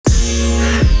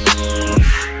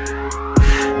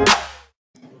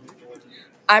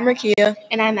I'm Rakia.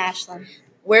 And I'm Ashlyn,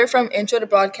 We're from Intro to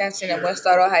Broadcasting at West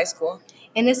Ottawa High School.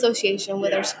 in association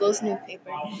with our school's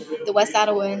newspaper, the West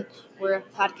Ottawan. We're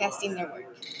podcasting their work.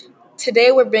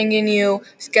 Today we're bringing you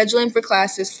Scheduling for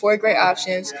Classes, 4 Great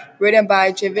Options, written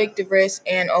by Javik DeVries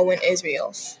and Owen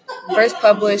Israels. First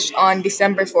published on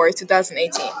December 4th,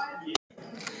 2018.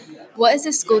 What is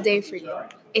a school day for you?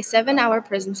 A 7-hour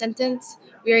prison sentence?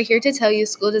 We are here to tell you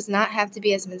school does not have to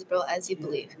be as miserable as you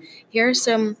believe. Here are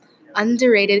some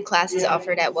underrated classes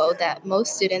offered at WO that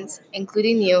most students,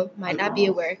 including you, might not be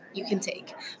aware you can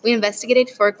take. We investigated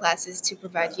 4 classes to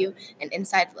provide you an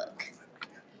inside look.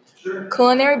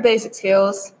 Culinary Basic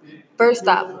Skills. First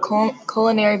stop,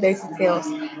 Culinary Basic Skills.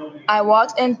 I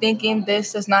walked in thinking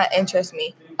this does not interest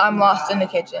me. I'm lost in the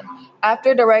kitchen.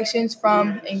 After directions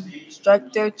from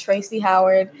instructor Tracy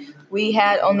Howard, we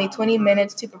had only 20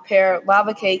 minutes to prepare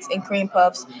lava cakes and cream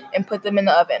puffs and put them in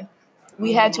the oven.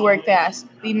 We had to work fast.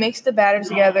 We mixed the batter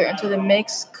together until the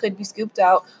mix could be scooped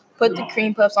out, put the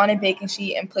cream puffs on a baking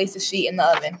sheet, and place the sheet in the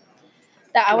oven.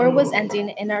 The hour was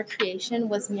ending and our creation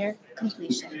was near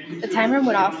completion. The timer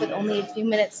went off with only a few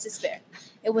minutes to spare.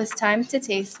 It was time to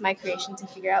taste my creation to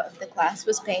figure out if the class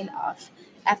was paying off.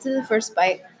 After the first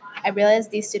bite, I realized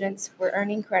these students were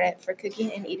earning credit for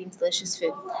cooking and eating delicious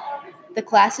food. The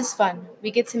class is fun.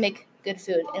 We get to make good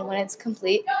food, and when it's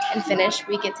complete and finished,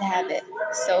 we get to have it,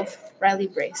 Soph Riley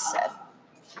Brace said.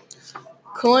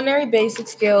 Culinary Basic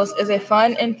Skills is a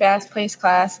fun and fast-paced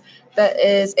class that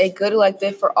is a good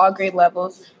elective for all grade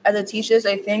levels, as it teaches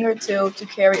a thing or two to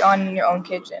carry on in your own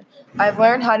kitchen. I've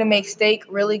learned how to make steak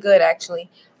really good,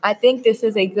 actually. I think this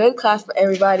is a good class for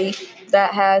everybody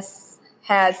that has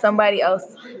had somebody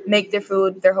else make their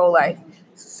food their whole life,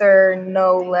 Sir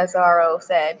No Lazaro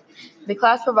said. The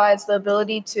class provides the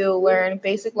ability to learn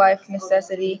basic life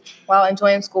necessity while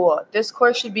enjoying school. This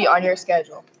course should be on your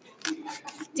schedule.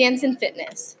 Dance and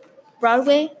fitness.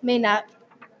 Broadway may not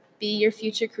be your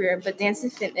future career, but dance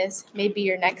and fitness may be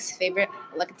your next favorite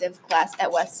elective class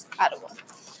at West Ottawa.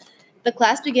 The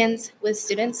class begins with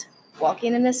students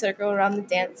walking in a circle around the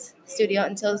dance studio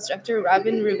until instructor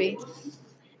Robin Ruby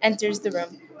enters the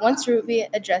room. Once Ruby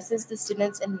addresses the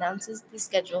students and announces the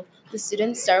schedule, the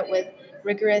students start with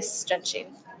rigorous stretching.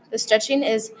 The stretching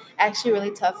is actually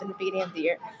really tough in the beginning of the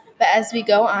year, but as we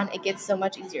go on, it gets so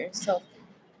much easier, so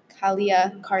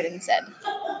Kalia Cardin said.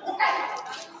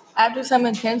 After some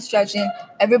intense stretching,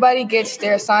 everybody gets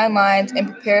their assigned lines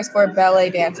and prepares for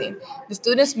ballet dancing. The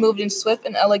students moved in swift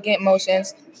and elegant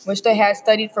motions, which they had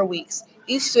studied for weeks.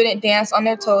 Each student danced on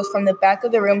their toes from the back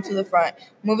of the room to the front,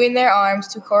 moving their arms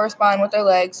to correspond with their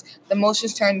legs. The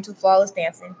motions turned into flawless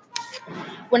dancing.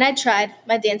 When I tried,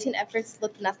 my dancing efforts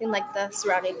looked nothing like the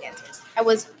surrounding dancers. I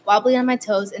was wobbly on my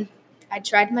toes and I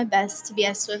tried my best to be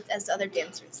as swift as the other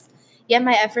dancers. Yet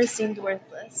my efforts seemed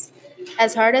worthless.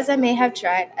 As hard as I may have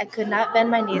tried, I could not bend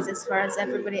my knees as far as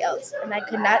everybody else, and I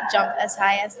could not jump as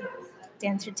high as the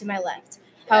dancer to my left.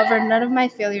 However, none of my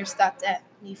failures stopped at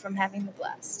me from having the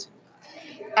blast.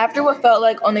 After what felt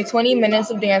like only 20 minutes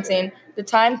of dancing, the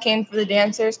time came for the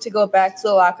dancers to go back to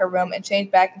the locker room and change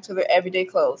back into their everyday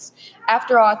clothes.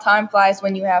 After all, time flies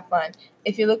when you have fun.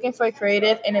 If you're looking for a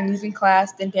creative and amusing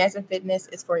class, then Dance and Fitness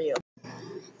is for you.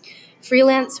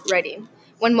 Freelance writing.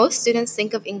 When most students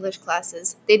think of English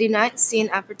classes, they do not see an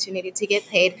opportunity to get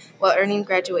paid while earning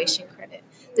graduation credit.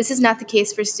 This is not the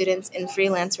case for students in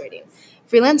freelance writing.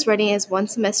 Freelance writing is one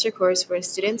semester course where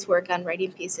students work on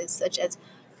writing pieces such as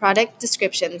product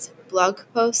descriptions, blog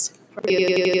posts,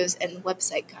 reviews, and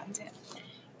website content.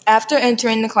 After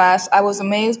entering the class, I was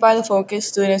amazed by the focus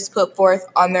students put forth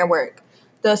on their work.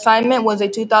 The assignment was a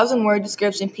 2,000-word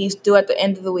description piece due at the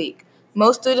end of the week.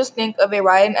 Most students think of a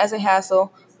writing as a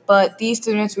hassle, but these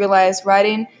students realize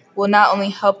writing will not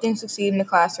only help them succeed in the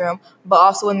classroom, but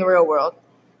also in the real world.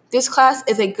 This class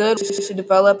is a good way to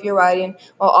develop your writing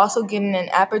while also getting an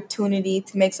opportunity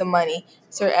to make some money,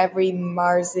 Sir Avery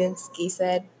Marzinski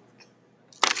said.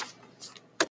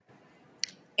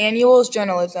 Annuals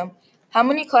Journalism. How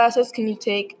many classes can you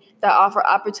take that offer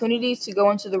opportunities to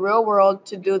go into the real world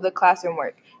to do the classroom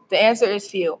work? The answer is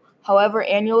few. However,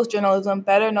 Annuals Journalism,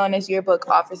 better known as Yearbook,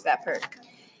 offers that perk.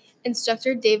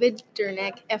 Instructor David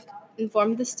Durnick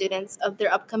informed the students of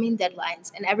their upcoming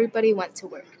deadlines, and everybody went to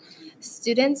work.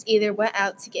 Students either went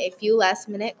out to get a few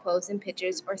last-minute quotes and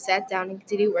pictures or sat down and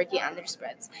continued working on their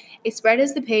spreads. A spread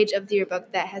is the page of the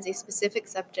yearbook that has a specific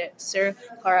subject, Sir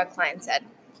Clara Klein said.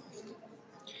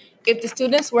 If the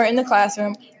students were in the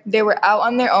classroom, they were out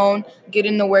on their own,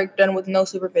 getting the work done with no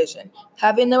supervision.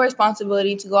 Having the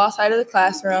responsibility to go outside of the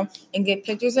classroom and get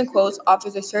pictures and quotes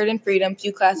offers a certain freedom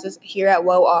few classes here at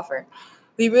WO offer.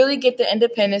 We really get the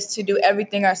independence to do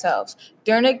everything ourselves.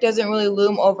 Durnick doesn't really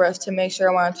loom over us to make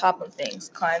sure we're on top of things,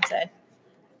 Klein said.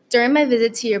 During my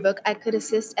visit to yearbook, I could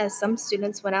assist as some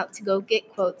students went out to go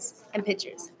get quotes and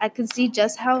pictures. I could see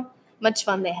just how much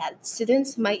fun they had.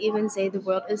 Students might even say the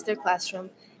world is their classroom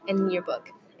in yearbook.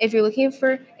 If you're looking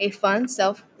for a fun,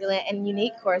 self-reliant, and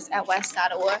unique course at West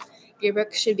Ottawa,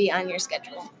 yearbook should be on your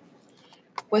schedule.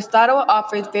 West Ottawa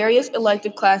offers various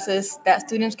elective classes that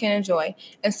students can enjoy.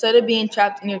 Instead of being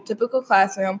trapped in your typical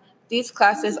classroom, these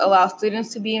classes allow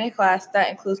students to be in a class that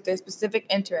includes their specific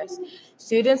interests.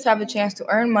 Students have a chance to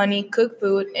earn money, cook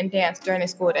food, and dance during the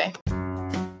school day.